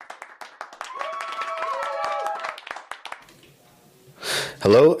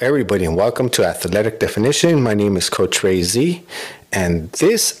Hello, everybody, and welcome to Athletic Definition. My name is Coach Ray Z, and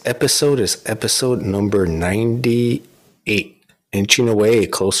this episode is episode number 98, inching away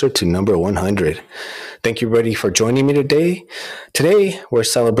closer to number 100. Thank you, everybody, for joining me today. Today, we're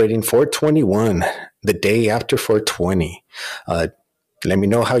celebrating 421, the day after 420. Let me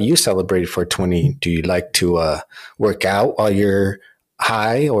know how you celebrated 420. Do you like to work out while you're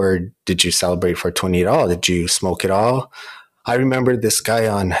high, or did you celebrate 420 at all? Did you smoke it all? I remember this guy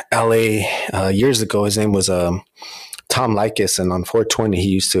on LA years ago. His name was Tom Likas, and on 420, he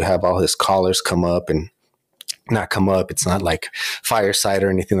used to have all his callers come up and not come up. It's not like Fireside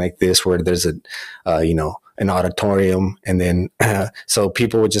or anything like this, where there's an auditorium, and then so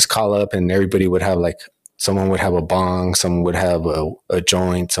people would just call up, and everybody would have like someone would have a bong, someone would have a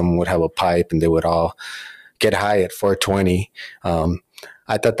joint, someone would have a pipe, and they would all get high at 420.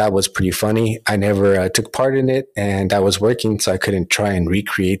 I thought that was pretty funny. I never took part in it, and I was working, so I couldn't try and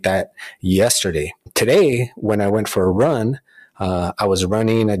recreate that yesterday. Today, when I went for a run, I was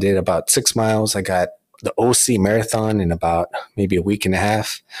running. I did about 6 miles. I got the OC Marathon in about maybe a week and a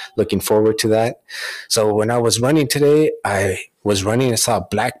half. Looking forward to that. So when I was running today, I saw a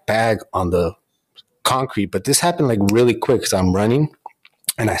black bag on the concrete, but this happened like really quick because I'm running.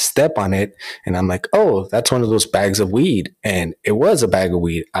 And I step on it and I'm like, oh, that's one of those bags of weed. And it was a bag of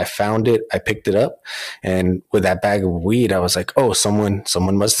weed. I found it. I picked it up. And with that bag of weed, I was like, oh, someone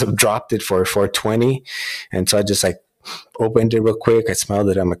must have dropped it for 420. And so I just like opened it real quick. I smelled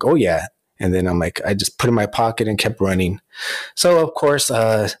it. I'm like, oh, yeah. And then I'm like, I just put it in my pocket and kept running. So, of course,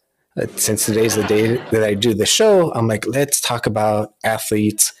 since today's the day that I do the show, I'm like, let's talk about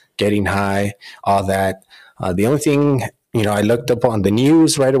athletes getting high, all that. The only thing, I looked up on the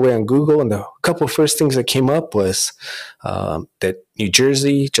news right away on Google, and the couple of first things that came up was that New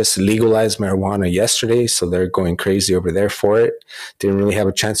Jersey just legalized marijuana yesterday, so they're going crazy over there for it. Didn't really have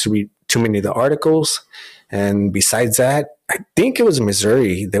a chance to read too many of the articles. And besides that, I think it was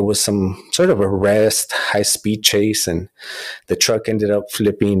Missouri. There was some sort of arrest, high-speed chase, and the truck ended up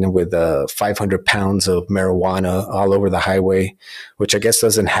flipping with 500 pounds of marijuana all over the highway, which I guess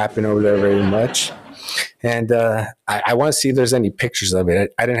doesn't happen over there very much. And I want to see if there's any pictures of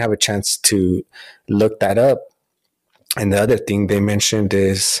it. I didn't have a chance to look that up. And the other thing they mentioned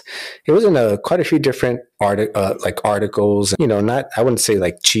is it was in quite a few different articles. Not, I wouldn't say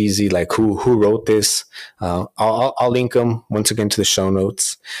like cheesy, like who wrote this. I'll link them once again to the show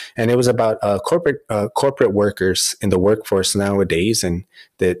notes. And it was about corporate workers in the workforce nowadays, and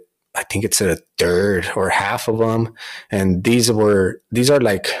that I think it's a third or half of them. And these are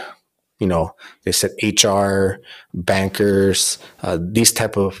like, they said HR, bankers, these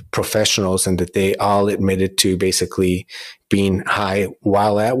type of professionals, and that they all admitted to basically being high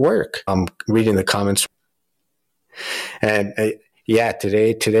while at work. I'm reading the comments. And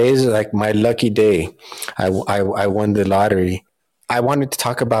today is like my lucky day. I won the lottery. I wanted to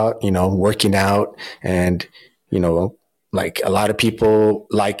talk about, working out, and, like a lot of people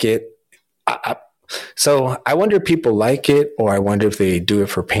like it. So I wonder if people like it, or I wonder if they do it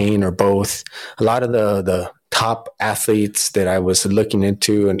for pain, or both. A lot of the top athletes that I was looking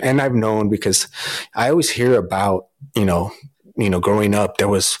into, and I've known, because I always hear about, growing up, there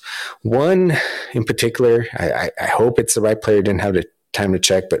was one in particular. I hope it's the right player. Didn't have the time to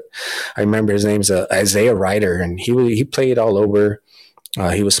check, but I remember his name's Isaiah Ryder, and he played all over.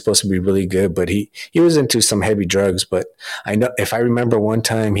 He was supposed to be really good, but he was into some heavy drugs. But I know, if I remember, one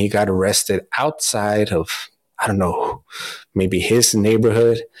time he got arrested outside of, I don't know, maybe his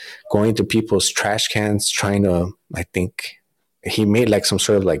neighborhood, going to people's trash cans, trying to, I think he made like some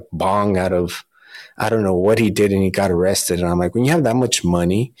sort of like bong out of, I don't know what he did, and he got arrested. And I'm like, when you have that much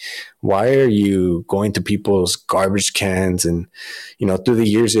money, why are you going to people's garbage cans? And, through the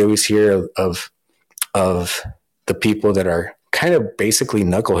years, you always hear of the people that are kind of basically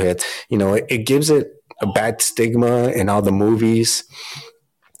knuckleheads. It gives it a bad stigma in all the movies.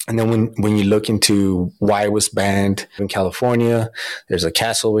 And then when you look into why it was banned in California, there's a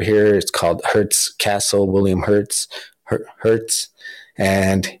castle over here. It's called Hertz Castle, William Hertz.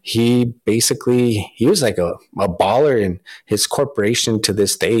 And he was like a baller, and his corporation to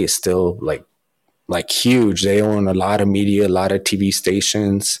this day is still like huge. They own a lot of media, a lot of TV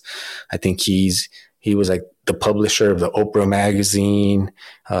stations. I think he was like the publisher of the Oprah magazine.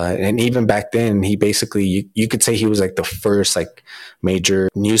 And even back then, he basically, you could say he was like the first like major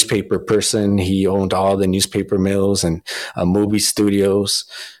newspaper person. He owned all the newspaper mills and movie studios.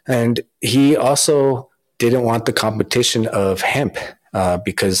 And he also didn't want the competition of hemp,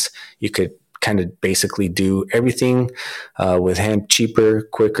 because you could kind of basically do everything with hemp cheaper,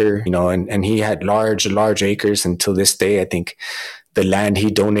 quicker, and he had large acres. And till this day, I think the land he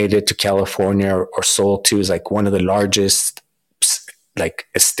donated to California or sold to is like one of the largest like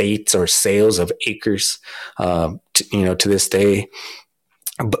estates or sales of acres, to this day.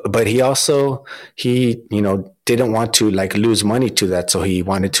 But he also, didn't want to like lose money to that. So he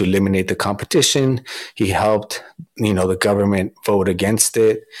wanted to eliminate the competition. He helped, the government vote against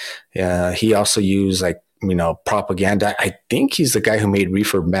it. He also used like, propaganda. I think he's the guy who made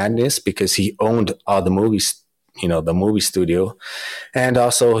Reefer Madness because he owned all the movies, the movie studio. And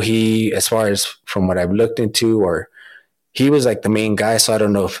also he, as far as from what I've looked into, or he was like the main guy. So I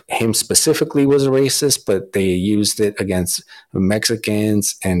don't know if him specifically was a racist, but they used it against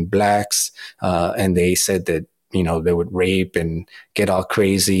Mexicans and blacks. And they said that, they would rape and get all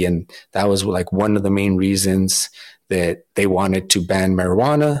crazy. And that was like one of the main reasons that they wanted to ban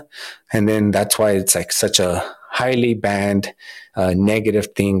marijuana. And then that's why it's like such a highly banned negative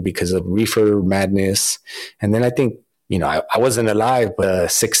thing because of Reefer Madness. And then I think, I wasn't alive, but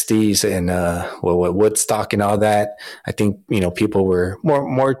 60s and Woodstock and all that. I think, people were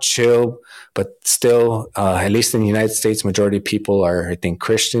more chill, but still, at least in the United States, majority of people are, I think,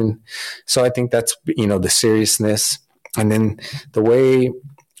 Christian. So I think that's, the seriousness. And then the way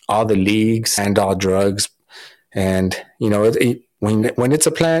all the leagues and all drugs and, when it's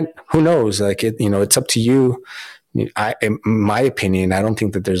a plant, who knows? Like it's up to you. In my opinion, I don't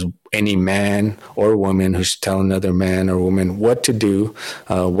think that there's any man or woman who should tell another man or woman what to do,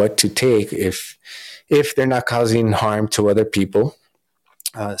 what to take if they're not causing harm to other people.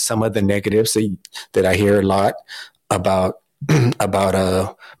 Some of the negatives that I hear a lot about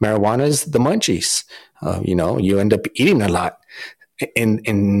marijuana is the munchies. You end up eating a lot.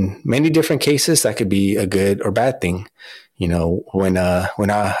 In many different cases, that could be a good or bad thing. When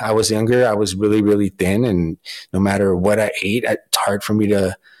I was younger, I was really, really thin, and no matter what I ate, it's hard for me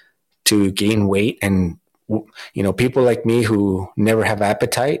to gain weight. And people like me who never have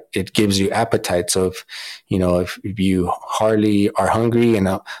appetite, it gives you appetite. So if you hardly are hungry, and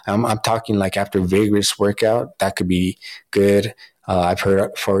I'm talking like after vigorous workout, that could be good. I've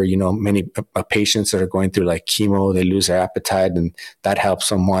heard for many patients that are going through like chemo, they lose their appetite, and that helps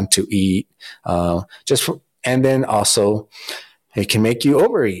them want to eat. And then also, it can make you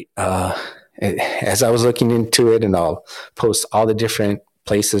overeat. As I was looking into it, and I'll post all the different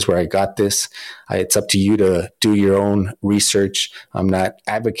places where I got this. It's up to you to do your own research. I'm not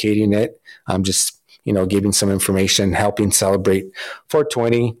advocating it. I'm just, giving some information, helping celebrate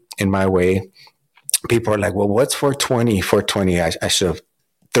 420 in my way. People are like, well, what's 420? 420, I should have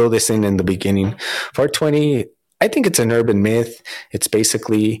throw this in the beginning. 420, I think it's an urban myth. It's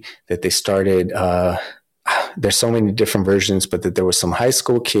basically that they started there's so many different versions, but that there were some high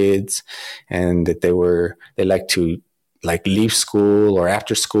school kids and that they like to like leave school or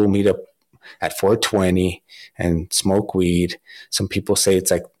after school meet up at 420 and smoke weed. Some people say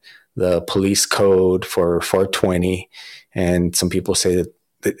it's like the police code for 420. And some people say that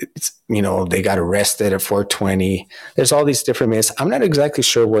it's, they got arrested at 420. There's all these different myths. I'm not exactly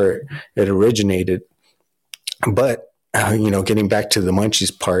sure where it originated, but getting back to the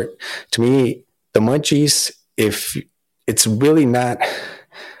munchies part, to me, the munchies, if it's really not,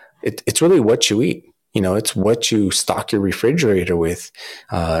 it's really what you eat. It's what you stock your refrigerator with.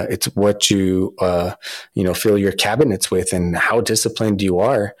 It's what you, fill your cabinets with, and how disciplined you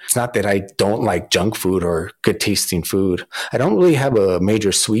are. It's not that I don't like junk food or good tasting food. I don't really have a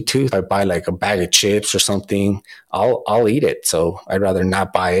major sweet tooth. If I buy like a bag of chips or something, I'll eat it. So I'd rather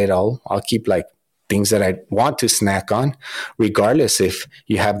not buy it. I'll keep like things that I want to snack on, regardless if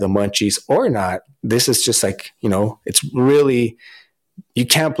you have the munchies or not. This is just like, it's really, you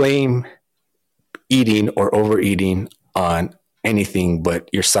can't blame eating or overeating on anything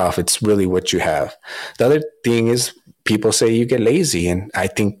but yourself. It's really what you have. The other thing is people say you get lazy, and I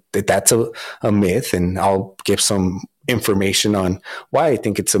think that that's a myth, and I'll give some information on why I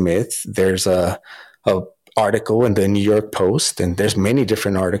think it's a myth. There's a article in the New York Post, and there's many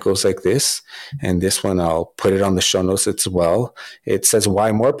different articles like this, and this one I'll put it on the show notes as well. It says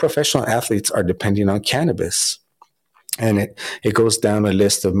why more professional athletes are depending on cannabis, and it goes down a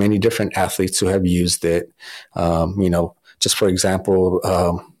list of many different athletes who have used it. Just for example,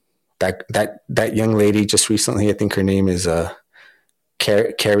 that young lady just recently, I think her name is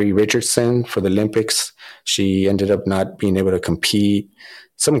Carrie Richardson, for the Olympics. She ended up not being able to compete.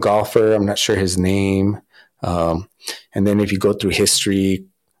 Some golfer, I'm not sure his name. And then if you go through history,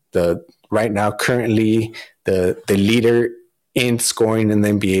 right now, currently, the leader in scoring in the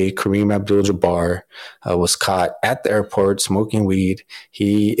NBA, Kareem Abdul-Jabbar, was caught at the airport smoking weed.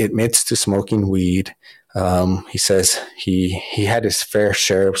 He admits to smoking weed. He says he had his fair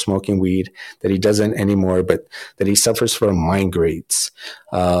share of smoking weed, that he doesn't anymore, but that he suffers from migraines.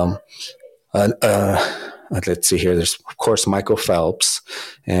 Um, let's see here. There's of course Michael Phelps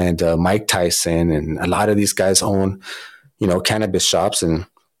and Mike Tyson, and a lot of these guys own cannabis shops, and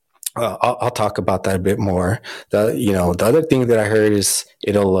I'll talk about that a bit more. The other thing that I heard is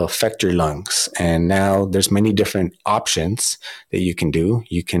it'll affect your lungs, and now there's many different options that you can do.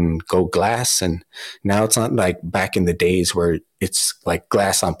 You can go glass, and now it's not like back in the days where it's like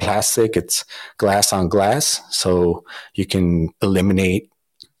glass on plastic; it's glass on glass. So you can eliminate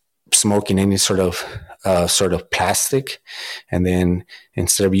smoking any sort of plastic, and then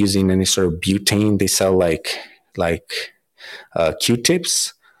instead of using any sort of butane, they sell like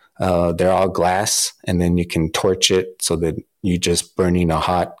Q-tips. They're all glass, and then you can torch it so that you just burning a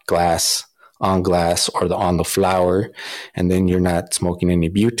hot glass on glass or on the flower, and then you're not smoking any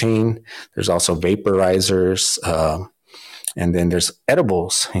butane. There's also vaporizers, and then there's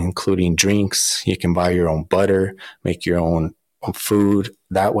edibles, including drinks. You can buy your own butter, make your own food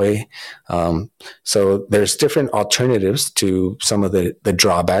that way. So there's different alternatives to some of the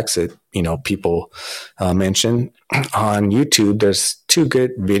drawbacks that people mention. On YouTube, there's two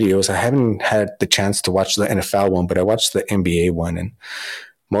good videos. I haven't had the chance to watch the NFL one, but I watched the NBA one, and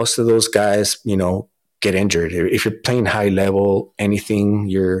most of those guys, get injured. If you're playing high level anything,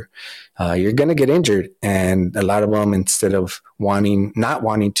 you're gonna get injured, and a lot of them, instead of not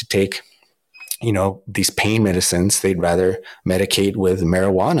wanting to take these pain medicines, they'd rather medicate with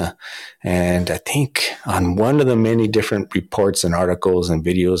marijuana. And I think on one of the many different reports and articles and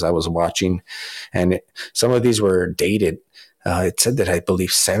videos I was watching, and some of these were dated, it said that I believe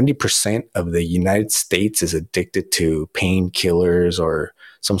 70% of the United States is addicted to painkillers or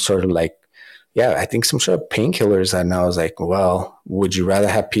some sort of I think some sort of painkillers. And I was like, well, would you rather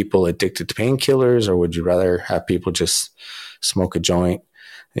have people addicted to painkillers, or would you rather have people just smoke a joint?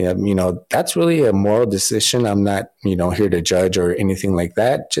 Yeah, that's really a moral decision. I'm not, here to judge or anything like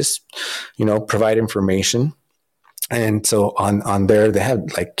that. Just, provide information. And so on there, they have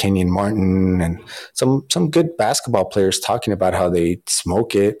like Kenyon Martin and some good basketball players talking about how they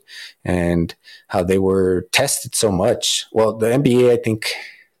smoke it and how they were tested so much. Well, the NBA,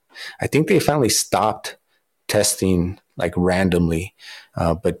 I think they finally stopped testing like randomly,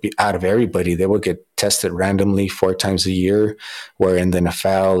 but out of everybody, they would get tested randomly 4 times a year, where in the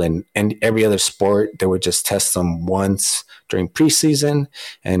NFL and every other sport, they would just test them once during preseason.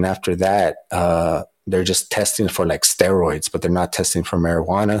 And after that, they're just testing for like steroids, but they're not testing for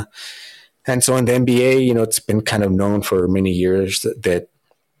marijuana. And so in the NBA, it's been kind of known for many years that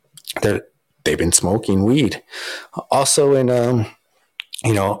they've been smoking weed. Also in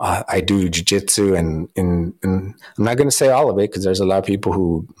I do jujitsu, and I'm not going to say all of it because there's a lot of people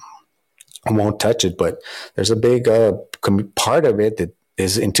who won't touch it, but there's a big part of it that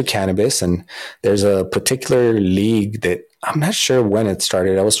is into cannabis, and there's a particular league that I'm not sure when it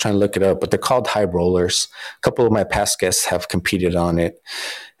started. I was trying to look it up, but they're called High Rollers. A couple of my past guests have competed on it,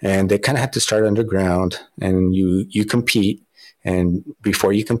 and they kind of have to start underground, and you compete, and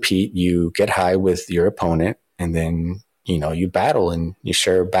before you compete, you get high with your opponent, and then you battle and you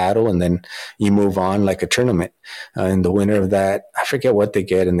share a battle, and then you move on like a tournament. And the winner of that, I forget what they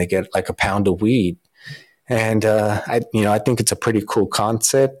get, and they get like a pound of weed. And I think it's a pretty cool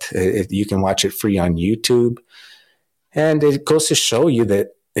concept. You can watch it free on YouTube, and it goes to show you that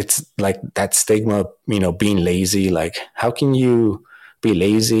it's like that stigma, being lazy. Like, how can you be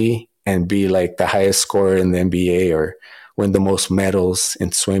lazy and be like the highest scorer in the NBA or win the most medals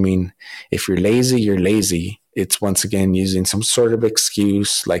in swimming? If you're lazy, you're lazy. It's once again using some sort of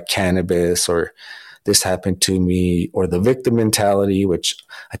excuse like cannabis or this happened to me, or the victim mentality, which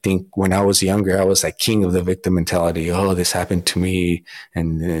I think when I was younger, I was like king of the victim mentality. Oh, this happened to me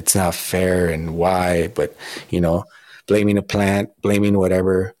and it's not fair and why, but blaming a plant, blaming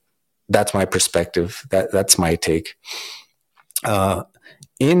whatever. That's my perspective. That's my take.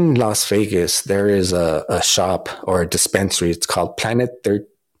 In Las Vegas, there is a shop or a dispensary. It's called Planet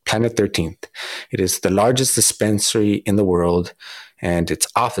 13th. It is the largest dispensary in the world, and it's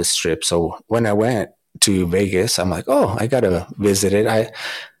off the strip. So when I went to Vegas, I'm like, oh, I gotta visit it.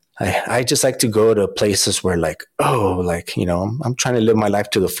 I just like to go to places where I'm trying to live my life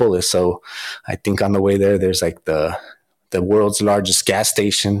to the fullest. So I think on the way there, there's like the world's largest gas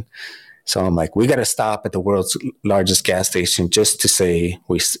station. So I'm like, we got to stop at the world's largest gas station just to say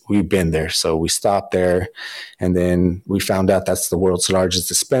we've been there. So we stopped there, and then we found out that's the world's largest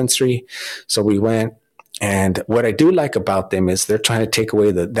dispensary. So we went, And what I do like about them is they're trying to take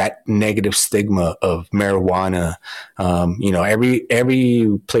away that negative stigma of marijuana.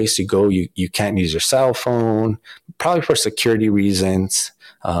 Every place you go, you can't use your cell phone, probably for security reasons.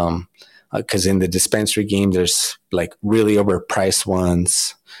 Because in the dispensary game, there's like really overpriced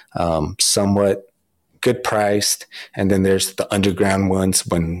ones, somewhat good priced, and then there's the underground ones.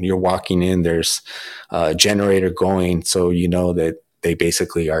 When you're walking in, there's a generator going, so you know that they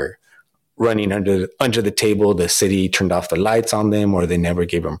basically are running under the table. The city turned off the lights on them, or they never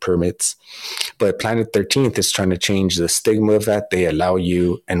gave them permits. But Planet 13th is trying to change the stigma of that. They allow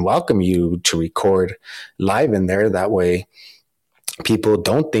you and welcome you to record live in there. That way people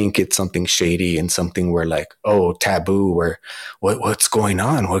don't think it's something shady and something where like, oh, taboo, where what's going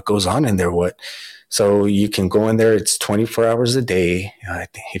on, what goes on in there, what. So you can go in there. It's 24 hours a day.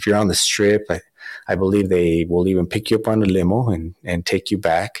 If you're on the strip, I believe they will even pick you up on a limo and take you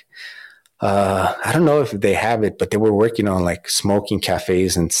back. I don't know if they have it, but they were working on like smoking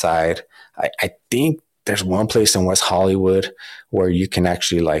cafes inside. I think there's one place in West Hollywood where you can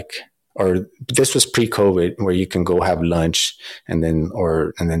actually or this was pre-COVID, where you can go have lunch and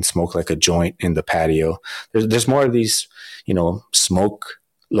then smoke like a joint in the patio. There's more of these, smoke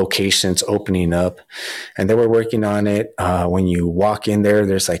locations opening up, and they were working on it. When you walk in there,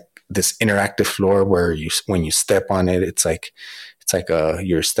 there's like this interactive floor where when you step on it, it's like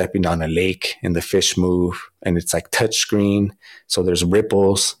you're stepping on a lake and the fish move, and it's like touch screen. So there's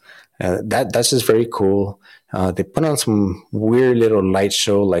ripples. That's just very cool. They put on some weird little light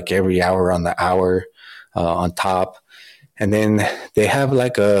show like every hour on the hour on top. And then they have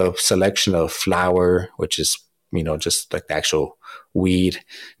like a selection of flower, which is, just like the actual weed.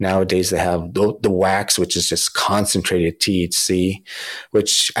 Nowadays they have the wax, which is just concentrated THC,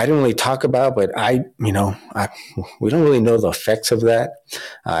 which I didn't really talk about, but we don't really know the effects of that.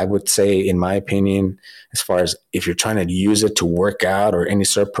 I would say, in my opinion, as far as if you're trying to use it to work out or any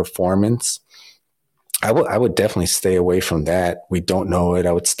sort of performance, I would definitely stay away from that. We don't know it.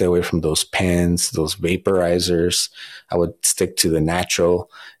 I would stay away from those pens, those vaporizers. I would stick to the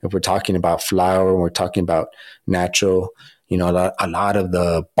natural. If we're talking about flower, we're talking about natural, a lot of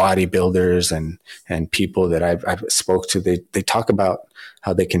the bodybuilders and people that I've spoke to, they talk about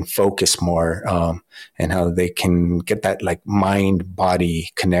how they can focus more, and how they can get that like mind body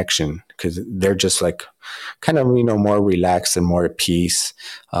connection, because they're just like kind of, more relaxed and more at peace.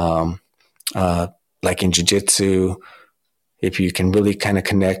 Like in jiu-jitsu, if you can really kind of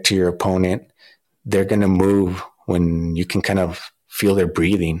connect to your opponent, they're going to move when you can kind of feel their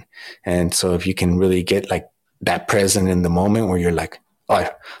breathing. And so if you can really get like that present in the moment where you're like, oh,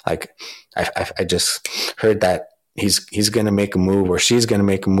 I just heard that he's going to make a move or she's going to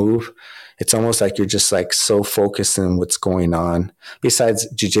make a move. It's almost like you're just like so focused on what's going on. Besides,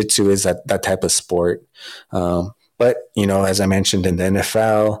 jiu-jitsu is that type of sport. But, as I mentioned, in the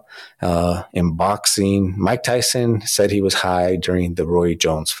NFL, in boxing, Mike Tyson said he was high during the Roy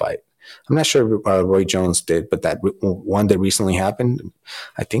Jones fight. I'm not sure if Roy Jones did, but that one that recently happened,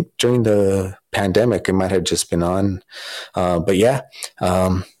 I think during the pandemic, it might have just been on. But yeah,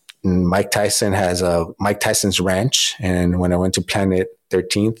 Mike Tyson has Mike Tyson's Ranch. And when I went to Planet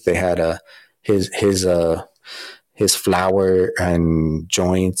 13th, they had his flower and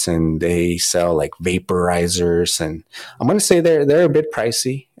joints, and they sell like vaporizers, and I'm going to say they're a bit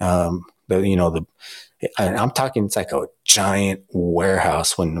pricey. I'm talking, it's like a giant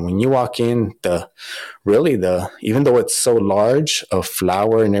warehouse. When you walk in, even though it's so large of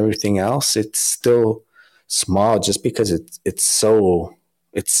flower and everything else, it's still small just because it's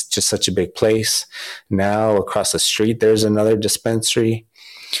just such a big place. Now across the street, there's another dispensary,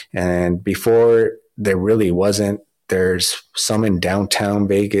 and before there really wasn't. There's some in downtown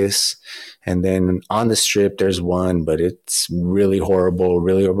Vegas, and then on the strip there's one, but it's really horrible,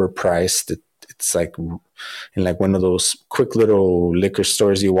 really overpriced. It's like in like one of those quick little liquor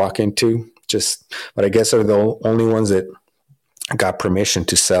stores you walk into. But I guess are the only ones that got permission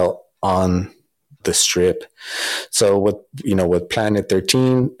to sell on the strip. So with Planet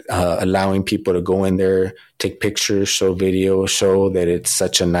 13, allowing people to go in there, take pictures, show video, show that it's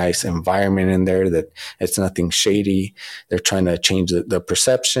such a nice environment in there, that it's nothing shady. They're trying to change the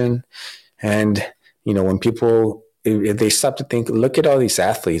perception. And, when people, if they stop to think, look at all these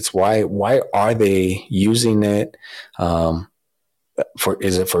athletes, why are they using it?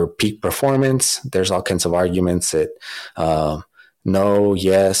 Is it for peak performance? There's all kinds of arguments that, no,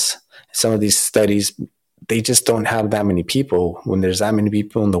 yes. Some of these studies, they just don't have that many people. When there's that many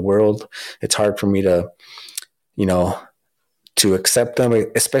people in the world, it's hard for me to, to accept them,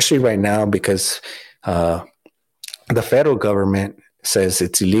 especially right now, because the federal government says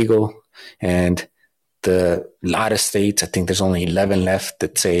it's illegal, and the lot of states, I think there's only 11 left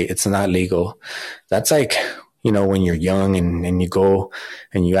that say it's not legal. That's like, when you're young and you go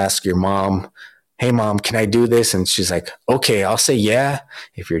and you ask your mom, hey mom, can I do this? And she's like, okay, I'll say yeah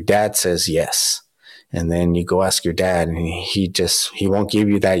if your dad says yes. And then you go ask your dad and he won't give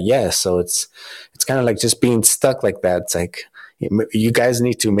you that yes. So it's kind of like just being stuck like that. It's like, you guys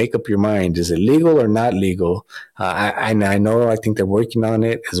need to make up your mind. Is it legal or not legal? I know, I think they're working on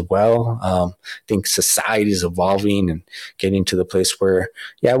it as well. I think society is evolving and getting to the place where,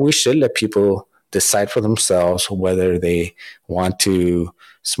 yeah, we should let people decide for themselves whether they want to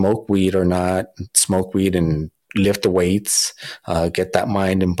smoke weed or not, smoke weed and lift the weights, get that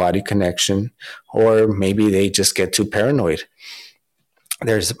mind and body connection, or maybe they just get too paranoid.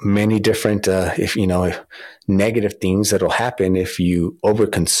 There's many different, negative things that'll happen if you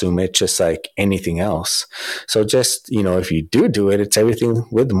overconsume it, just like anything else. So just, if you do it, it's everything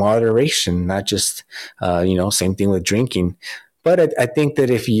with moderation, not just, same thing with drinking. But I think that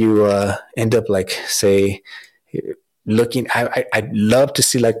if you end up like, say, looking, I'd love to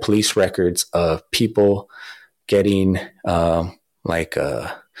see like police records of people getting doing like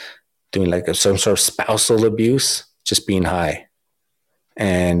some sort of spousal abuse, just being high,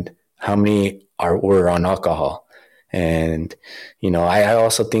 and how many were on alcohol. And I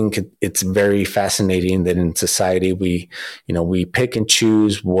also think it's very fascinating that in society we pick and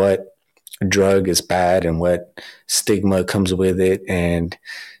choose what drug is bad and what stigma comes with it. And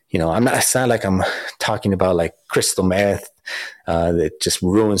it's not like I'm talking about like crystal meth that just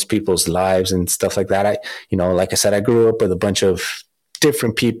ruins people's lives and stuff like that. Like I said, I grew up with a bunch of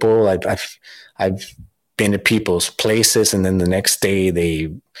different people. I've been to people's places, and then the next day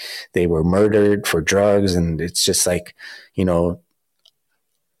they were murdered for drugs. And it's just like,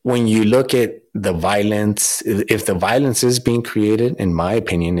 when you look at the violence, if the violence is being created, in my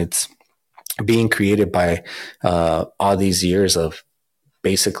opinion, it's being created by all these years of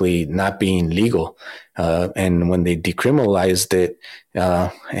basically not being legal. And when they decriminalized it,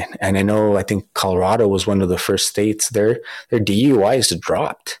 and I think Colorado was one of the first states, their DUIs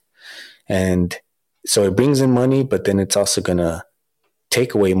dropped. And so it brings in money, but then it's also going to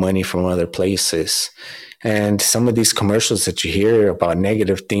take away money from other places. And some of these commercials that you hear about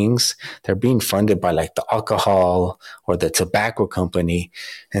negative things, they're being funded by like the alcohol or the tobacco company.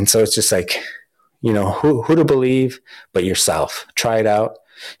 And so it's just like, who to believe but yourself. Try it out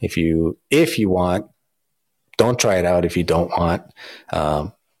if you want. Don't try it out if you don't want.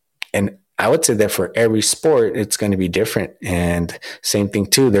 And I would say that for every sport, it's going to be different. And same thing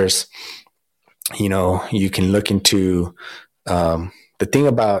too. There's, you can look into the thing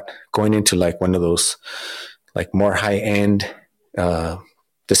about going into like one of those like more high end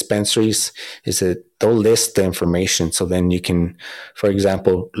dispensaries is that they'll list the information. So then you can, for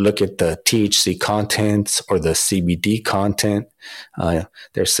example, look at the THC contents or the CBD content.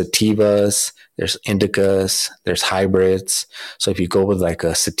 There's sativas, there's indicas, there's hybrids. So if you go with like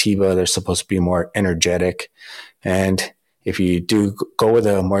a sativa, they're supposed to be more energetic. And if you do go with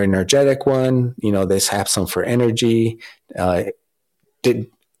a more energetic one, they have some for energy,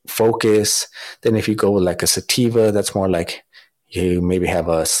 focus. Then if you go with like a sativa, that's more like you maybe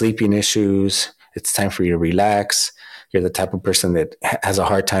have sleeping issues. It's time for you to relax. You're the type of person that has a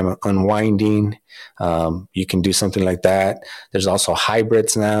hard time unwinding. You can do something like that. There's also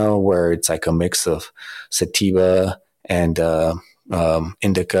hybrids now where it's like a mix of sativa and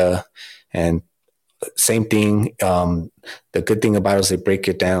indica, and same thing. The good thing about it is they break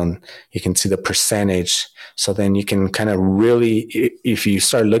it down. You can see the percentage. So then you can kind of really, if you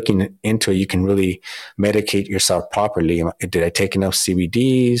start looking into it, you can really medicate yourself properly. Did I take enough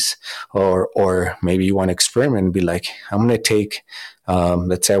CBDs? Or maybe you want to experiment and be like, I'm going to take,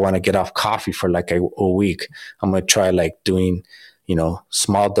 let's say I want to get off coffee for like a week. I'm going to try like doing,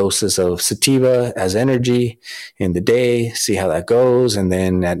 small doses of sativa as energy in the day, see how that goes. And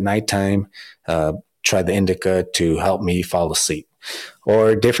then at nighttime, try the indica to help me fall asleep,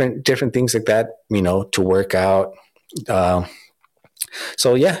 or different things like that, to work out.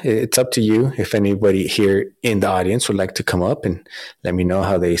 So yeah, it's up to you. If anybody here in the audience would like to come up and let me know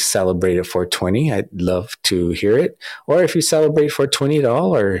how they celebrated 420, I'd love to hear it. Or if you celebrate 420 at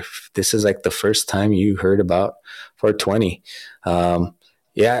all, or if this is like the first time you heard about 420.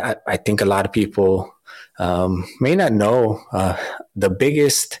 I think a lot of people may not know the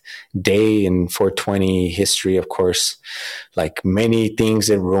biggest day in 420 history, of course, like many things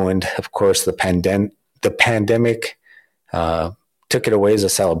it ruined, of course, the pandemic took it away as a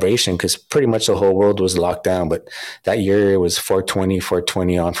celebration because pretty much the whole world was locked down. But that year it was 420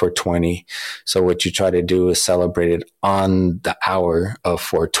 on 420. So what you try to do is celebrate it on the hour of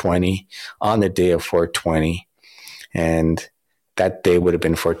 420, on the day of 420. And that day would have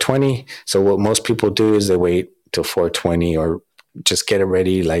been 420. So what most people do is they wait till 420 or just get it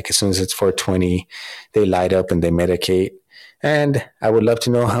ready. Like as soon as it's 420, they light up and they medicate. And I would love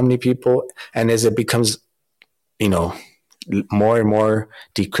to know how many people, and as it becomes, more and more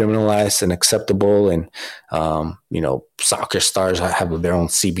decriminalized and acceptable, and soccer stars have their own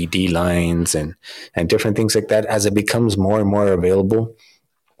CBD lines and different things like that. As it becomes more and more available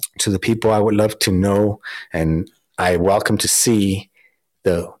to the people, I would love to know, and I welcome to see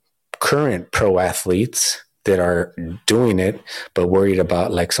the current pro athletes that are doing it, but worried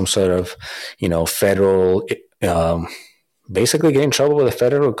about like some sort of, federal, basically get in trouble with the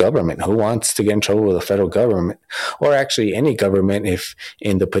federal government. Who wants to get in trouble with the federal government, or actually any government, if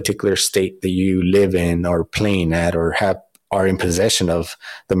in the particular state that you live in or playing at or are in possession of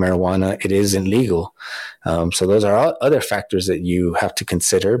the marijuana, it isn't legal. So those are all other factors that you have to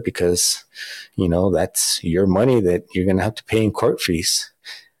consider because, that's your money that you're going to have to pay in court fees.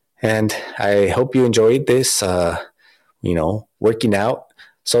 And I hope you enjoyed this, working out.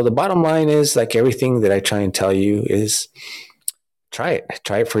 So the bottom line is, like everything that I try and tell you, is try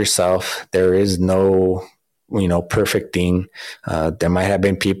it for yourself. There is no, perfect thing. There might have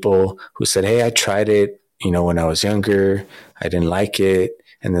been people who said, hey, I tried it, when I was younger, I didn't like it.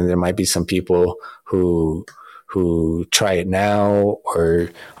 And then there might be some people who try it now or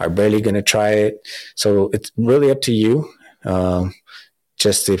are barely going to try it. So it's really up to you.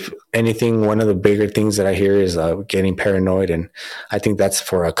 Just if anything, one of the bigger things that I hear is getting paranoid. And I think that's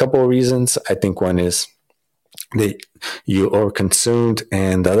for a couple of reasons. I think one is that you overconsumed.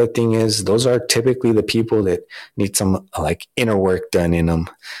 And the other thing is those are typically the people that need some like inner work done in them.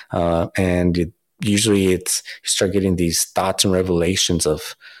 Usually you start getting these thoughts and revelations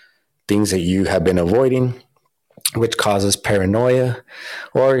of things that you have been avoiding, which causes paranoia,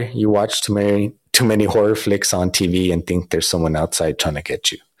 or you watch too many horror flicks on TV and think there's someone outside trying to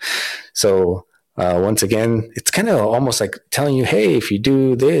get you. So once again, it's kind of almost like telling you, hey, if you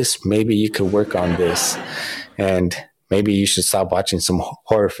do this, maybe you could work on this. And maybe you should stop watching some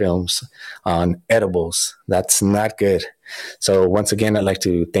horror films on edibles. That's not good. So once again, I'd like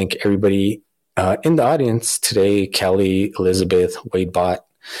to thank everybody in the audience today, Kelly, Elizabeth, Wade Bott,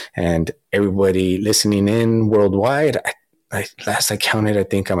 and everybody listening in worldwide. Last I counted, I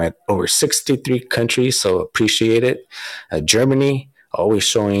think I'm at over 63 countries, so appreciate it. Germany, always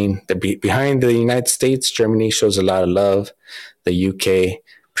showing behind the United States. Germany shows a lot of love. The UK,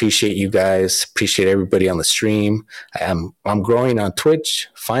 appreciate you guys. Appreciate everybody on the stream. I'm growing on Twitch,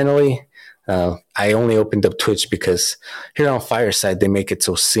 finally. I only opened up Twitch because here on Fireside, they make it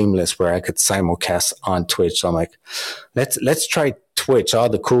so seamless where I could simulcast on Twitch. So I'm like, let's try Twitch. All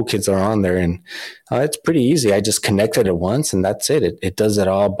the cool kids are on there, and it's pretty easy. I just connected it once, and that's it. It does it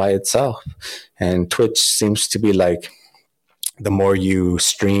all by itself. And Twitch seems to be like, the more you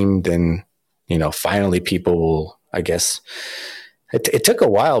stream, then, finally people will, I guess, it took a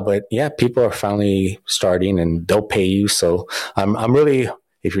while, but yeah, people are finally starting and they'll pay you. So I'm really,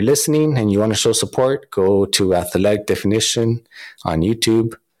 if you're listening and you want to show support, go to Athletic Definition on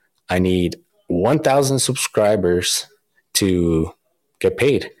YouTube. I need 1,000 subscribers to get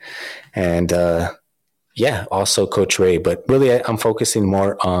paid. And also Coach Ray. But really, I'm focusing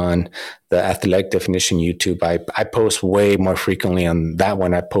more on the Athletic Definition YouTube. I post way more frequently on that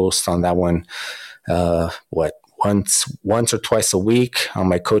one. I post on that one, once or twice a week. On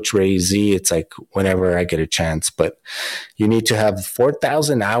my Coach Ray Z, it's like whenever I get a chance. But you need to have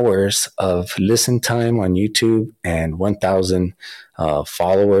 4,000 hours of listen time on YouTube and 1,000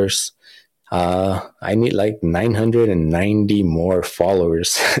 followers. I need like 990 more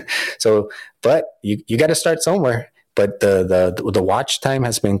followers. So, but you got to start somewhere. But the watch time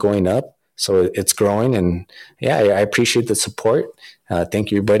has been going up, so it's growing. And yeah, I appreciate the support.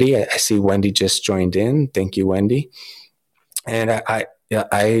 Thank you, everybody. I see Wendy just joined in. Thank you, Wendy. And I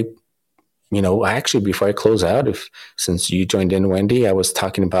actually, before I close out, since you joined in, Wendy, I was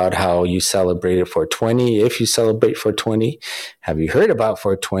talking about how you celebrated 420. If you celebrate 420, have you heard about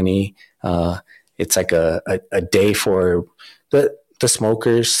 420? It's like a day for the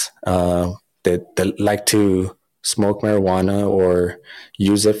smokers that like to smoke marijuana or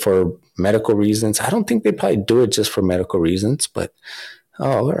use it for medical reasons. I don't think they probably do it just for medical reasons, but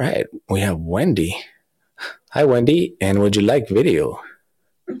all right. We have Wendy. Hi, Wendy. And would you like video?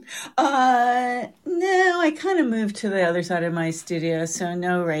 No, I kind of moved to the other side of my studio, so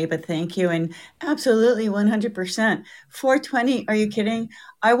no, Ray, but thank you. And absolutely 100%. 420, are you kidding?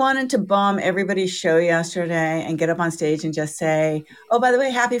 I wanted to bomb everybody's show yesterday and get up on stage and just say, oh, by the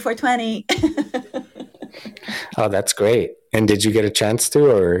way, happy 420. Oh, that's great. And did you get a chance to,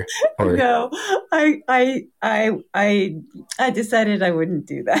 or No, I, I, I, I, I decided I wouldn't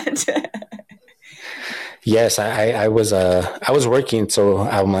do that. yes, I was working, so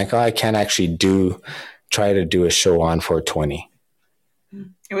I'm like, oh, I can't actually try to do a show on 420.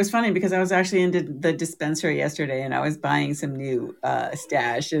 It was funny because I was actually into the dispensary yesterday and I was buying some new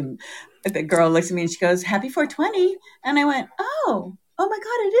stash. And the girl looks at me and she goes, happy 420. And I went, oh my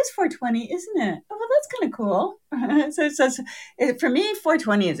God, it is 420, isn't it? Oh, well, that's kind of cool. For me,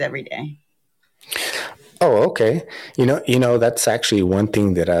 420 is every day. Oh, okay. That's actually one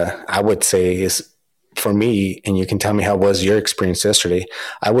thing that I would say is for me, and you can tell me how was your experience yesterday.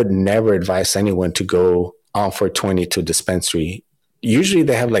 I would never advise anyone to go on 420 to dispensary. Usually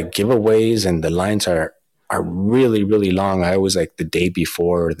they have like giveaways and the lines are really, really long. I always like the day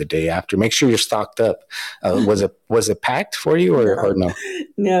before or the day after. Make sure you're stocked up. Was it packed for you or No, no?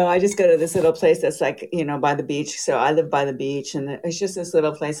 no, I just go to this little place that's like, by the beach. So I live by the beach and it's just this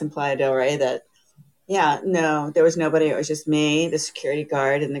little place in Playa del Rey that, yeah, no, there was nobody. It was just me, the security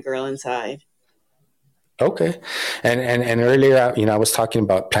guard, and the girl inside. Okay. And earlier, I was talking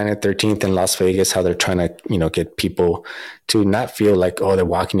about Planet 13th in Las Vegas, how they're trying to, get people to not feel like, oh, they're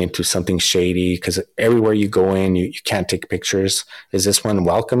walking into something shady because everywhere you go in, you can't take pictures. Is this one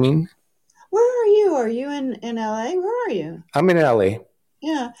welcoming? Where are you? Are you in LA? Where are you? I'm in LA.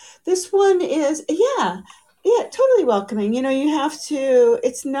 Yeah, this one is, yeah, totally welcoming. You have to,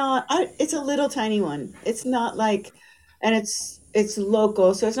 it's a little tiny one. It's not like, and it's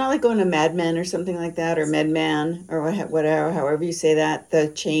local, so it's not like going to Mad Men or something like that, or MedMan or whatever, however you say that, the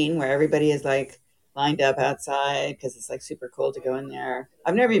chain where everybody is like lined up outside because it's like super cool to go in there.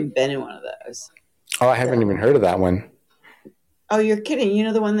 I've never even been in one of those. Oh, I So, haven't even heard of that one. oh, you're kidding. You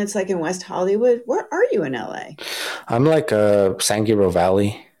know the one that's like in West Hollywood? Where are you in LA? I'm like San Gabriel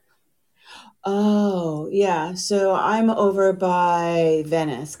Valley. Oh, yeah. So I'm over by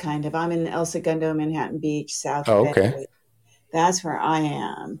Venice, kind of. I'm in El Segundo, Manhattan Beach, South Oh, Bay. okay. That's where I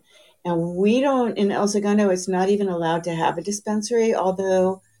am. And we don't, in El Segundo, it's not even allowed to have a dispensary,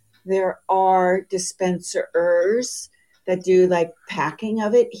 although there are dispensers that do like packing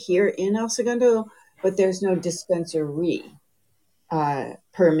of it here in El Segundo, but there's no dispensary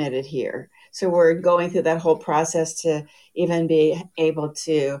permitted here. So we're going through that whole process to even be able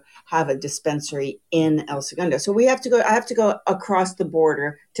to have a dispensary in El Segundo. So we have to go. I have to go across the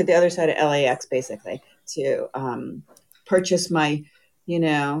border to the other side of LAX, basically, to purchase my, you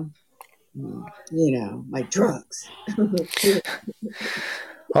know, my drugs.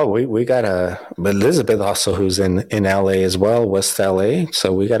 Oh, we got but Elizabeth also who's in LA as well, West LA.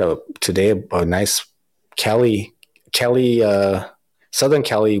 So we got a nice Cali Cali Southern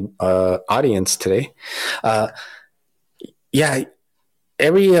Cali audience today. Uh, yeah,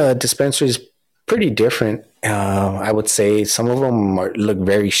 every dispensary is pretty different. I would say some of them look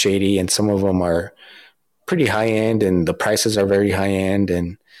very shady, and some of them are pretty high end, and the prices are very high end,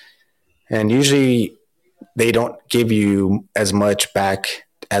 and usually they don't give you as much back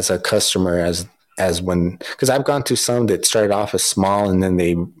as a customer as when because I've gone to some that started off as small and then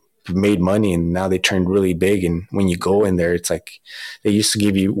they made money and now they turned really big, and when you go in there it's like they used to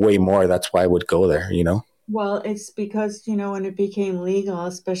give you way more. That's why I would go there. Well, it's because, when it became legal,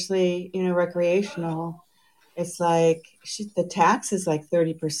 especially, recreational, it's like the tax is like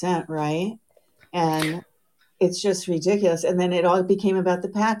 30%, right? And it's just ridiculous. And then it all became about the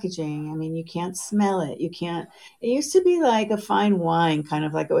packaging. I mean, you can't smell it. You can't. It used to be like a fine wine, kind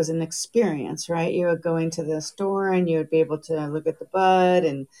of like it was an experience, right? You would go into the store and you would be able to look at the bud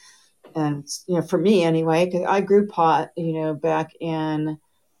and for me anyway, because I grew pot, back in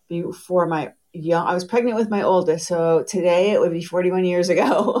before my young. I was pregnant with my oldest, so today it would be 41 years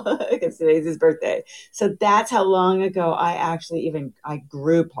ago because today's his birthday. So that's how long ago I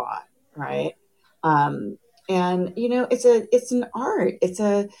grew pot, right? Um, and it's an art.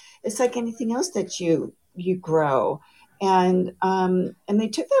 It's like anything else that you grow. And they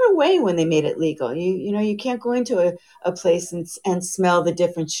took that away when they made it legal. You can't go into a place and smell the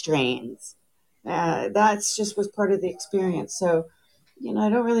different strains. That's just was part of the experience. So, I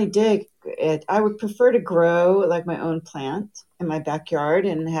don't really dig it. I would prefer to grow like my own plant in my backyard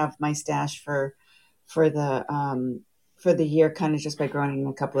and have my stash for the um, for the year, kind of just by growing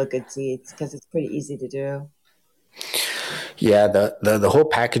a couple of good seeds because it's pretty easy to do. Yeah, the whole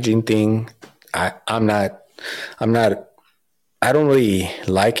packaging thing, I'm not I don't really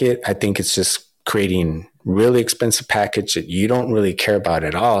like it. I think it's just creating really expensive package that you don't really care about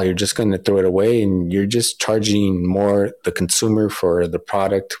at all. You're just going to throw it away and you're just charging more the consumer for the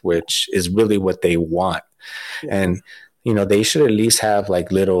product, which is really what they want. And, Yes. they should at least have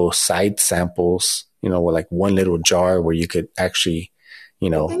like little side samples, with like one little jar where you could actually, you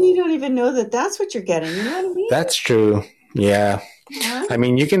But know, then you don't even know that that's what you're getting. You know what I mean? that's true. Yeah. Huh? I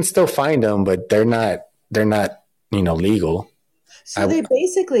mean, you can still find them, but they're not, legal. So I, they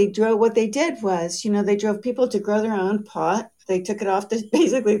basically drove, what they did was, they drove people to grow their own pot. They took it off. They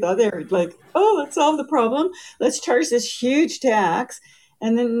basically thought they were like, oh, let's solve the problem. Let's charge this huge tax.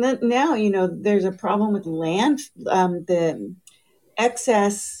 And then now, there's a problem with land, the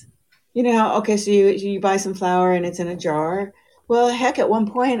excess, okay, so you buy some flour and it's in a jar. Well, heck, at one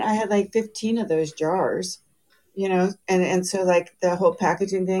point I had like 15 of those jars, and so like the whole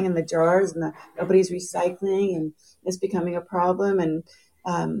packaging thing and the jars and nobody's recycling and it's becoming a problem. And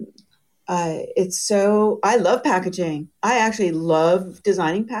um, it's so, I love packaging. I actually love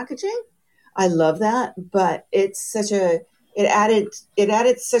designing packaging. I love that, but it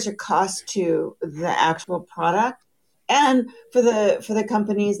added such a cost to the actual product. And for the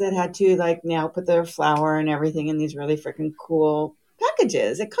companies that had to like now put their flour and everything in these really freaking cool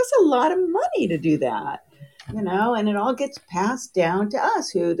packages, it costs a lot of money to do that, and it all gets passed down to us,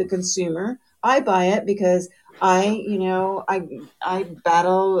 who the consumer. I buy it because I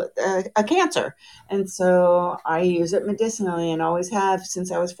battle a cancer, and so I use it medicinally and always have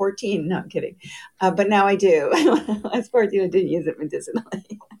since I was 14. No, I'm kidding. But now I do. When I was 14, I didn't use it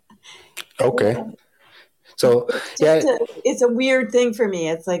medicinally. okay. So It's yeah, just it's a weird thing for me.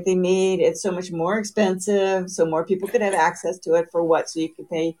 It's like they made it so much more expensive so more people could have access to it for what? So you could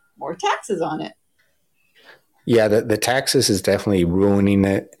pay more taxes on it. yeah, the taxes is definitely ruining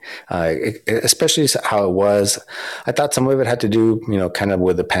it, especially how it was. I thought some of it had to do, kind of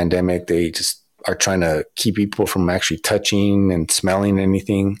with the pandemic. They just are trying to keep people from actually touching and smelling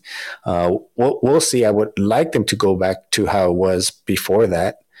anything. We'll see. I would like them to go back to how it was before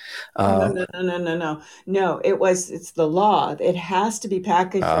that. Oh, no, Uh, no, no, no, no, no. No, it's the law. It has to be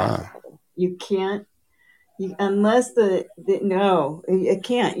packaged that uh, way. You can't, unless no, it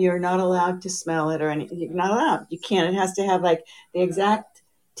can't. You're not allowed to smell it or anything. You're not allowed. You can't. It has to have like the exact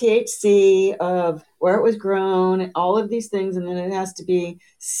THC of where it was grown, all of these things, and then it has to be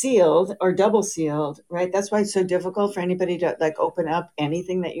sealed or double sealed, right? That's why it's so difficult for anybody to like open up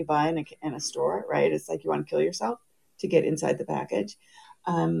anything that you buy in a store, right? It's like you want to kill yourself to get inside the package.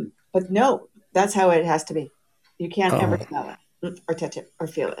 But no, that's how it has to be. You can't ever oh, smell it or touch it or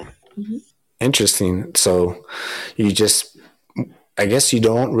feel it. Mhm. interesting. So you just I guess you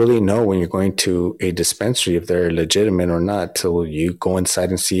don't really know when you're going to a dispensary if they're legitimate or not till you go inside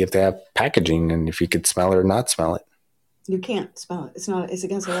and see if they have packaging and if you could smell it or not smell it. You can't smell it. It's not. It's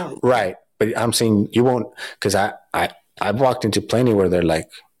against the law. Right. But I'm saying you won't, because I've walked into plenty where they're like,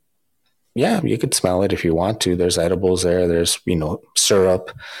 yeah, you could smell it if you want to. There's edibles there. There's,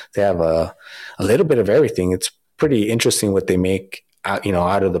 syrup. They have a little bit of everything. It's pretty interesting what they make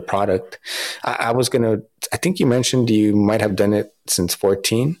out of the product. I think you mentioned you might have done it since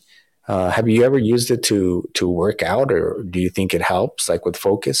 14. Have you ever used it to work out, or do you think it helps like with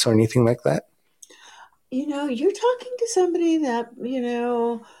focus or anything like that? You're talking to somebody that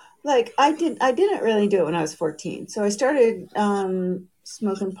like I didn't really do it when I was 14. So I started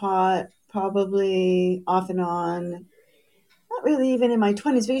smoking pot probably off and on, not really even in my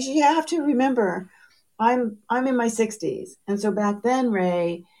 20s, because you have to remember I'm in my 60s. And so back then,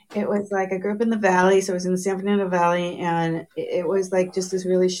 Ray, it was like I grew up in the valley, so I was in the San Fernando Valley, and it was like just this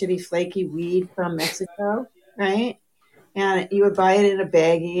really shitty flaky weed from Mexico, right? And you would buy it in a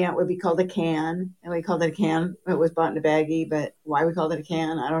baggie, and it would be called a can, and we called it a can. It was bought in a baggie, but why we called it a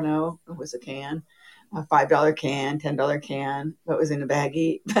can, I don't know. It was a can, a $5 can, $10 can, but it was in a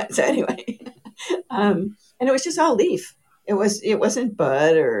baggie. But so anyway, and it was just all leaf. It wasn't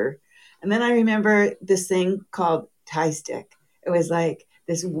bud or. And then I remember this thing called tie stick. It was like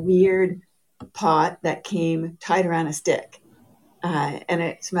this weird pot that came tied around a stick, and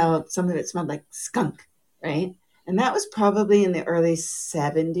some of it smelled like skunk, right? And that was probably in the early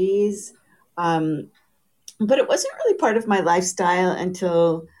 70s. Um, but it wasn't really part of my lifestyle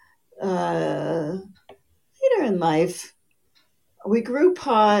until uh, later in life. We grew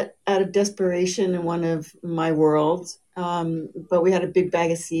pot out of desperation in one of my worlds, but we had a big bag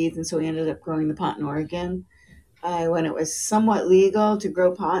of seeds, and so we ended up growing the pot in Oregon when it was somewhat legal to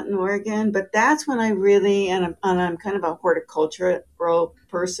grow pot in Oregon. But that's when I really, and I'm kind of a horticultural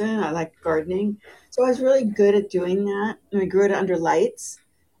person. I like gardening. So I was really good at doing that. And we grew it under lights.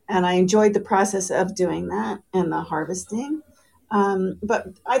 And I enjoyed the process of doing that and the harvesting. But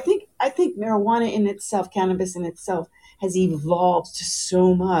I think marijuana in itself, cannabis in itself, has evolved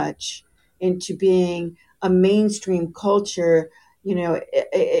so much into being a mainstream culture.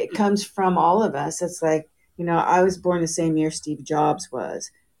 It comes from all of us. It's like, I was born the same year Steve Jobs was,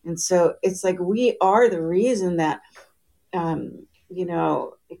 and so it's like we are the reason that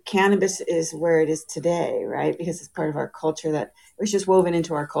cannabis is where it is today, right? Because it's part of our culture that it was just woven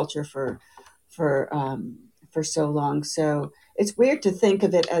into our culture for so long. So it's weird to think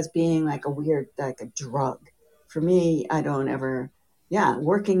of it as being like like a drug. For me, I don't ever, yeah,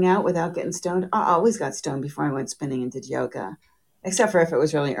 working out without getting stoned. I always got stoned before I went spinning and did yoga, except for if it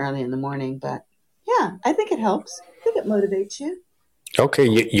was really early in the morning. But yeah, I think it helps. I think it motivates you. Okay,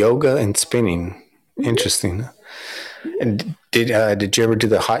 yoga and spinning. Hmm. Interesting. And did you ever do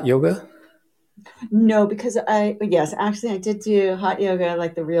the hot yoga? No, because yes, actually, I did do hot yoga,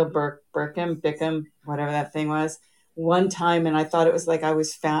 like the real Bikram, whatever that thing was, one time, and I thought it was like I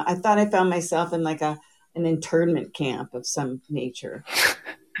thought I found myself in like an internment camp of some nature.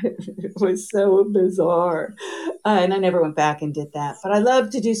 It was so bizarre, and I never went back and did that. But I love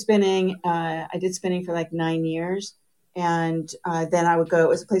to do spinning. I did spinning for like 9 years, and then I would go. It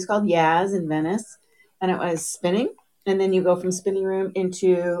was a place called Yaz in Venice, and it was spinning. And then you go from spinning room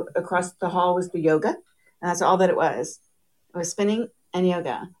into across the hall was the yoga, and that's all that it was. It was spinning and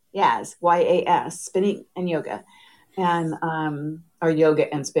yoga. Yaz, YAS, spinning and yoga, and or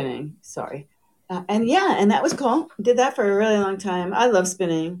yoga and spinning. Sorry. And yeah, and that was cool. Did that for a really long time. I love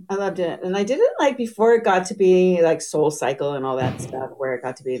spinning. I loved it. And I did it like before it got to be like Soul Cycle and all that stuff, where it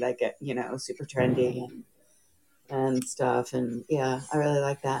got to be like, super trendy and stuff. And yeah, I really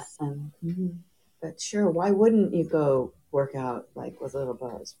like that. And but sure, why wouldn't you go work out like with Little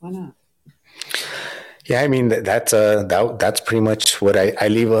Buzz? Why not? Yeah, I mean that's pretty much what I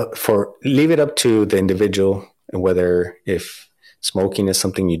leave it up to the individual, and whether if smoking is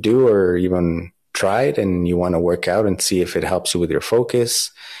something you do or even tried and you want to work out and see if it helps you with your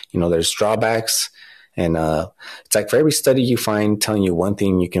focus. There's drawbacks, and it's like for every study you find telling you one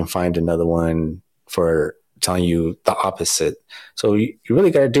thing, you can find another one for telling you the opposite. So you really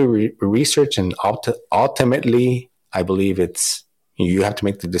got to do research, and ultimately, I believe you have to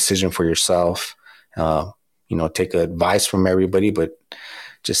make the decision for yourself. uh, take advice from everybody, but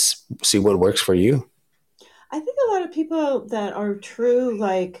just see what works for you. I think a lot of people that are true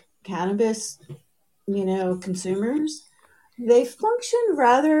like cannabis, consumers, they function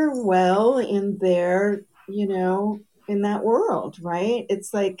rather well in in that world, right?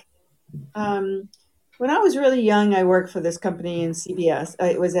 It's like um, when I was really young, I worked for this company in CBS.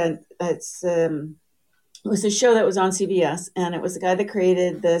 It was a show that was on CBS, and it was the guy that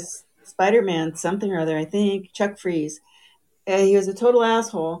created this Spider-Man something or other, I think, Chuck Freeze. He was a total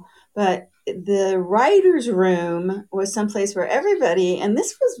asshole, but the writers' room was someplace where everybody, and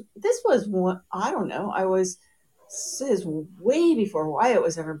this was what I don't know. This is way before Wyatt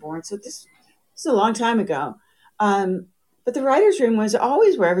was ever born, so this is a long time ago. Um, but the writers' room was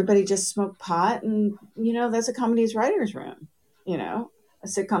always where everybody just smoked pot, and that's a comedy's writers' room. You know, a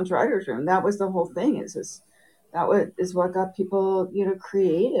sitcom's writers' room. That was the whole thing. Is what got people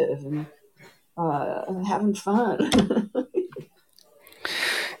creative and having fun.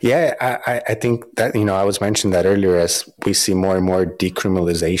 Yeah, I think that I was mentioning that earlier, as we see more and more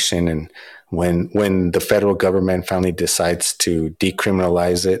decriminalization, and when the federal government finally decides to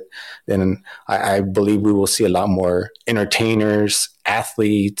decriminalize it, then I believe we will see a lot more entertainers,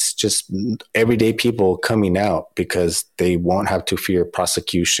 athletes, just everyday people coming out, because they won't have to fear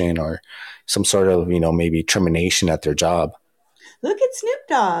prosecution or some sort of maybe termination at their job. Look at Snoop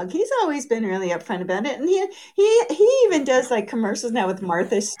Dogg. He's always been really upfront about it, and he even does like commercials now with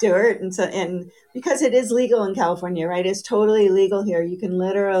Martha Stewart, and because it is legal in California, right? It's totally legal here. You can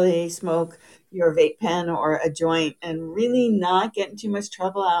literally smoke your vape pen or a joint and really not get in too much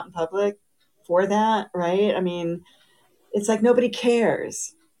trouble out in public for that, right? I mean, it's like nobody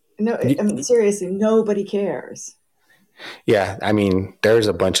cares. No, I mean seriously, nobody cares. Yeah, I mean, there's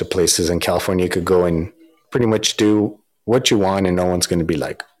a bunch of places in California you could go and pretty much do what you want, and no one's going to be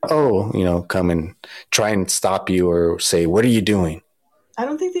like, oh, come and try and stop you or say, what are you doing? I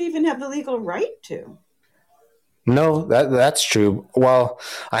don't think they even have the legal right to. No, that's true. Well,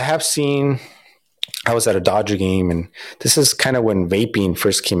 I have seen. I was at a Dodger game, and this is kind of when vaping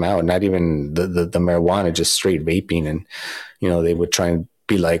first came out. Not even the marijuana, just straight vaping, and they would try and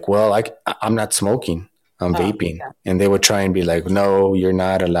be like, well, I'm not smoking, I'm Oh, vaping. yeah. And they would try and be like, no, you're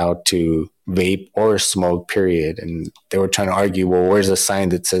not allowed to vape or smoke, period. And they were trying to argue, well, where's the sign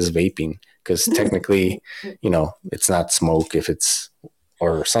that says vaping? Because technically, it's not smoke if it's,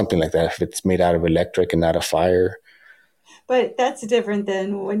 or something like that, if it's made out of electric and not a fire. But that's different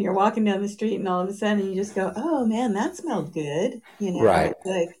than when you're walking down the street and all of a sudden you just go, "Oh man, that smelled good." You know, Right. it's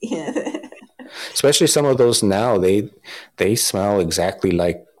like, yeah. Especially some of those now, they smell exactly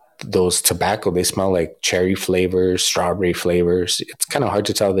like those tobacco. They smell like cherry flavors, strawberry flavors. It's kind of hard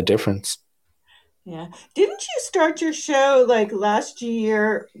to tell the difference. Yeah. Didn't you start your show like last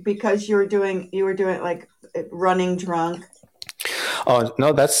year because you were doing like running drunk? Oh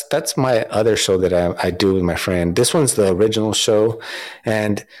no, that's my other show that I do with my friend. This one's the original show,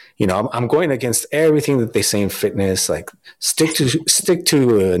 and I'm going against everything that they say in fitness. Like stick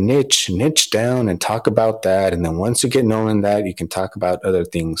to a niche down, and talk about that. And then once you get known in that, you can talk about other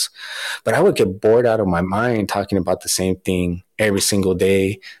things. But I would get bored out of my mind talking about the same thing every single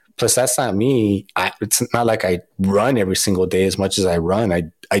day. Plus, that's not me. It's not like I run every single day as much as I run.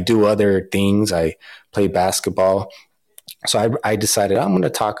 I do other things. I play basketball, so I decided I'm going to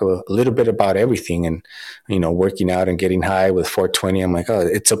talk a little bit about everything, and working out and getting high with 420. I'm like, oh,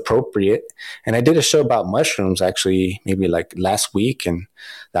 it's appropriate. And I did a show about mushrooms actually maybe like last week, and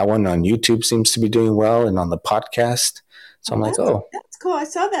that one on YouTube seems to be doing well, and on the podcast. So I'm Oh, like, that's oh that's cool. I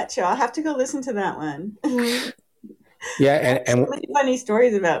saw that show. I'll have to go listen to that one. yeah, I have and so many funny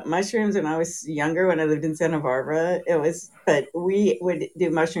stories about mushrooms when I was younger, when I lived in Santa Barbara. But we would do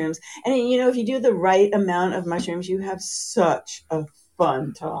mushrooms. And if you do the right amount of mushrooms, you have such a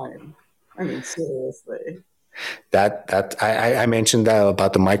fun time. I mean, seriously. that I mentioned that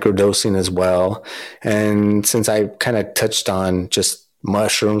about the microdosing as well. And since I kind of touched on just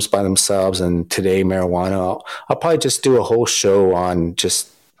mushrooms by themselves and today marijuana, I'll probably just do a whole show on just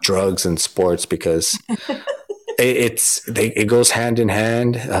drugs and sports, because it goes hand in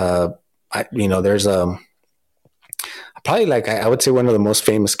hand. There's probably, like, I would say one of the most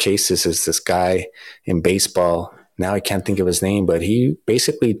famous cases is this guy in baseball. Now I can't think of his name, but he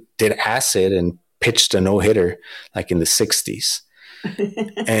basically did acid and pitched a no hitter like in the 60s.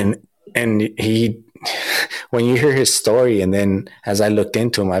 And he, when you hear his story, and then as I looked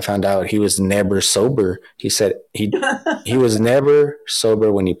into him, I found out he was never sober. He said he was never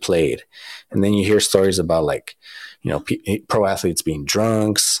sober when he played. And then you hear stories about, like, pro athletes being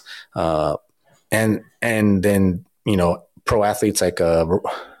drunks, and then pro athletes like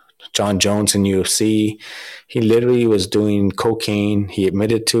John Jones in UFC. He literally was doing cocaine. He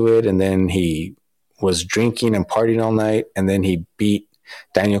admitted to it, and then he was drinking and partying all night, and then he beat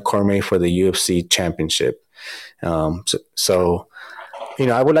Daniel Cormier for the UFC championship. I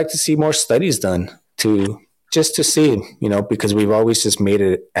would like to see more studies done to see, because we've always just made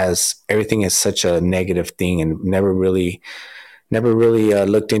it as everything is such a negative thing, and never really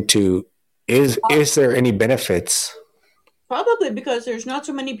looked into, is there any benefits? Probably because there's not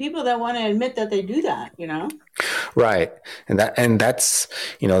so many people that want to admit that they do that. Right. And that's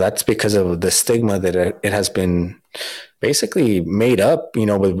because of the stigma that it has been basically made up,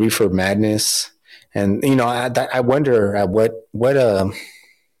 with reefer madness. And I wonder at what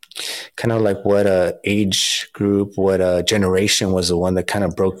kind of like what age group, what generation was the one that kind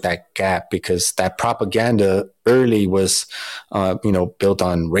of broke that gap, because that propaganda early was built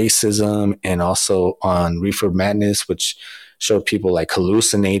on racism and also on reefer madness, which showed people like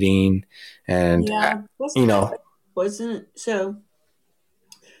hallucinating. And Yeah, you know wasn't so.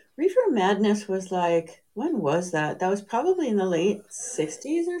 Reefer Madness was like, when was that? That was probably in the late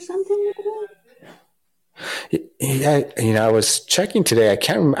 60s or something like that. yeah, I was checking today. I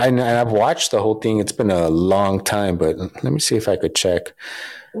can't remember. I've watched the whole thing. It's been a long time, but let me see if I could check.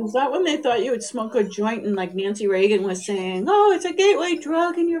 Was that when they thought you would smoke a joint and like Nancy Reagan was saying, "Oh, it's a gateway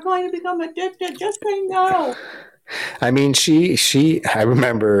drug and you're going to become addicted. Just say no." I mean, I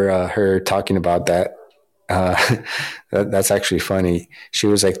remember her talking about that. Uh, that's actually funny. She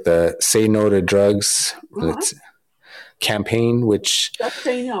was like the "Say No to Drugs" Uh-huh. campaign, which, Just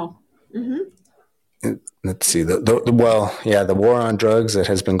say no. Hmm. let's see, the war on drugs that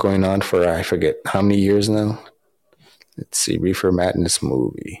has been going on for, I forget how many years now. Let's see, Reefer Madness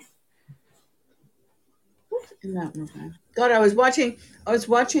movie. In that movie. God, I was watching,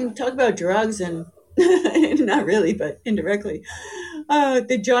 talk about drugs and not really, but indirectly.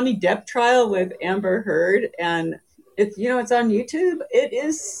 The Johnny Depp trial with Amber Heard, and it's on YouTube. It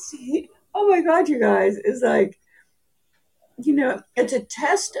is, oh my God, you guys, it's like, it's a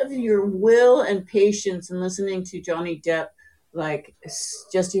test of your will and patience in listening to Johnny Depp, like,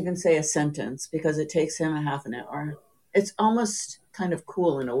 just even say a sentence because it takes him a half an hour. It's almost kind of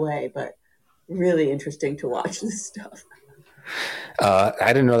cool in a way, but really interesting to watch this stuff. I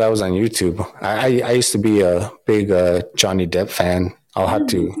didn't know that was on YouTube. I used to be a big Johnny Depp fan. I'll have Me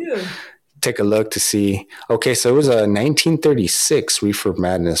to too. take a look to see. Okay, so it was a 1936 Reefer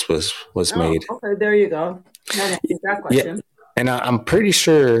Madness was Oh, made. okay, there you go. That answers that Yeah. question. And I'm pretty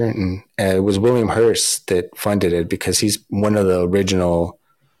sure it was William Hearst that funded it because he's one of the original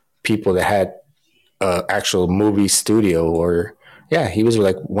people that had actual movie studio, or yeah, he was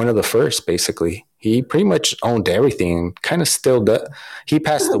like one of the first. Basically, he pretty much owned everything. Kind of still does. He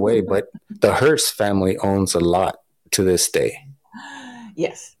passed away, but the Hearst family owns a lot to this day.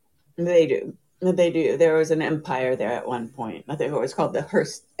 Yes, they do. They do. There was an empire there at one point. I think it was called the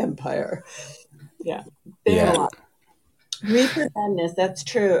Hearst Empire. Yeah, they have a Yeah, lot. Reaper Madness, that's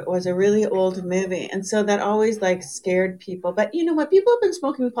true. It was a really old movie. And so that always like scared people. But you know what? People have been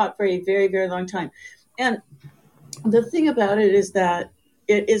smoking pot for a very, very long time. And the thing about it is that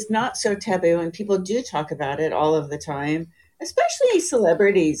it is not so taboo and people do talk about it all of the time, especially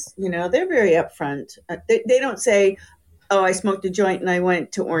celebrities. You know, they're very upfront. They don't say, oh, I smoked a joint and I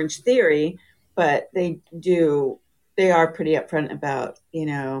went to Orange Theory, but they are pretty upfront about,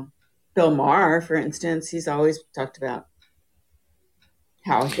 Bill Maher, for instance, he's always talked about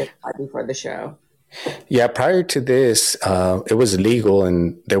how he gets high before the show. yeah. Prior to this, it was legal,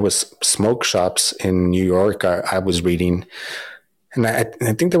 and there was smoke shops in New York. I was reading, and I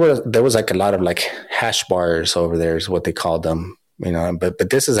think there was like a lot of like hash bars over there is what they called them, But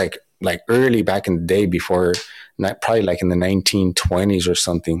this is like early back in the day before, not probably like in the 1920s or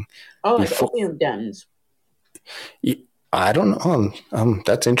something. Oh, like Before opium dens. I don't know.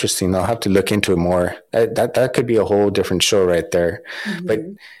 That's interesting. I'll have to look into it more. That could be a whole different show right there. But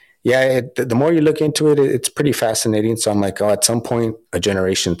Mm-hmm. yeah, the more you look into it, it's pretty fascinating. So I'm like, oh, at some point, a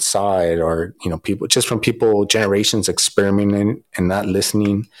generation saw it, or people just from people generations experimenting and not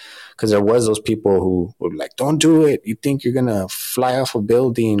listening, because there was those people who were like, "Don't do it. You think you're gonna fly off a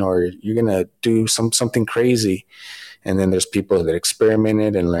building, or you're gonna do something crazy." And then there's people that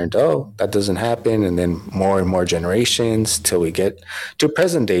experimented and learned, oh, that doesn't happen. And then more and more generations till we get to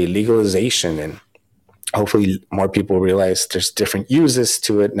present day legalization, and hopefully more people realize there's different uses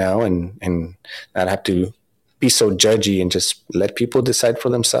to it now, and not have to be so judgy and just let people decide for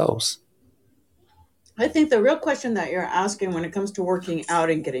themselves. I think the real question that you're asking when it comes to working out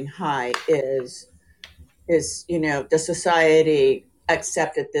and getting high is does society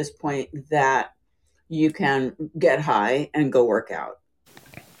accept at this point that you can get high and go work out,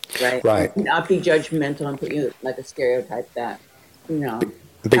 right? Right. Not be judgmental and put you like a stereotype that, you know,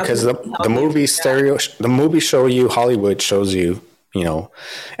 how Because can the, it be the healthy and movie work out? stereo the movie show you Hollywood shows you,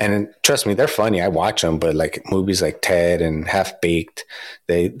 and trust me, they're funny. I watch them, but like movies like Ted and Half Baked,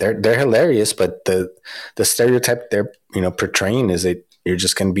 they're hilarious, but the stereotype they're portraying is that you're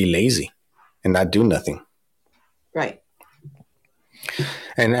just going to be lazy and not do nothing. Right.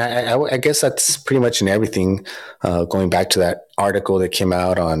 And I guess that's pretty much in everything. Going back to that article that came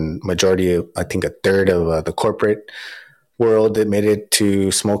out on majority of, I think a third of the corporate world admitted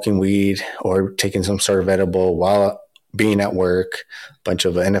to smoking weed or taking some sort of edible while being at work. A bunch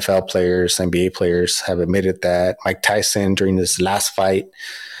of NFL players, NBA players have admitted that. Mike Tyson, during this last fight,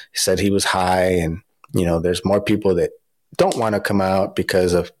 said he was high. And, there's more people that don't want to come out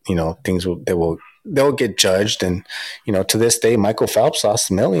because of, things they'll get judged. And, to this day, Michael Phelps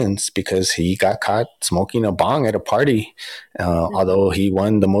lost millions because he got caught smoking a bong at a party. Although he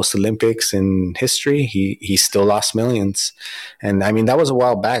won the most Olympics in history, he still lost millions. And I mean, that was a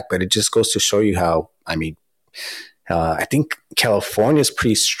while back, but it just goes to show you how, I think California is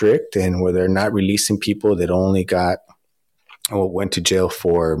pretty strict, and where they're not releasing people that only went to jail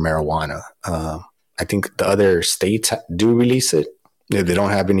for marijuana. I think the other states do release it. They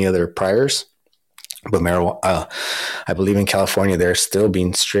don't have any other priors. But marijuana, I believe in California, they're still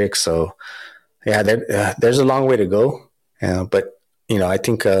being strict. So, yeah, there's a long way to go. But, I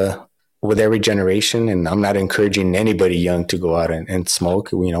think with every generation, and I'm not encouraging anybody young to go out and smoke,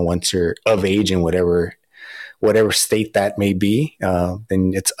 once you're of age in whatever state that may be,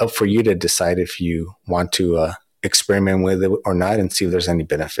 then it's up for you to decide if you want to experiment with it or not and see if there's any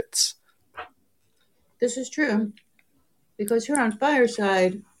benefits. This is true because here on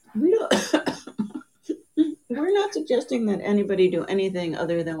Fireside, we don't. We're not suggesting that anybody do anything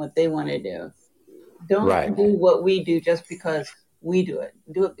other than what they want to do. Right. Don't do what we do just because we do it.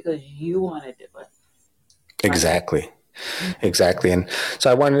 Do it because you want to do it. Right? Exactly. Exactly. And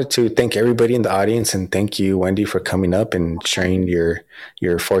so I wanted to thank everybody in the audience, and thank you, Wendy, for coming up and sharing your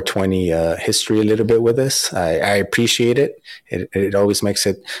 420 history a little bit with us. I appreciate it. It always makes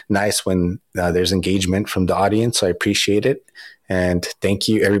it nice when there's engagement from the audience. So I appreciate it. And thank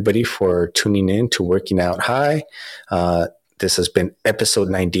you, everybody, for tuning in to Working Out High. This has been episode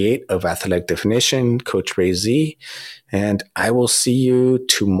 98 of Athletic Definition, Coach Ray Z. And I will see you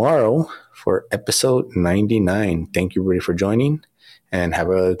tomorrow for episode 99. Thank you, everybody, for joining, and have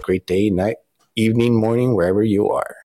a great day, night, evening, morning, wherever you are.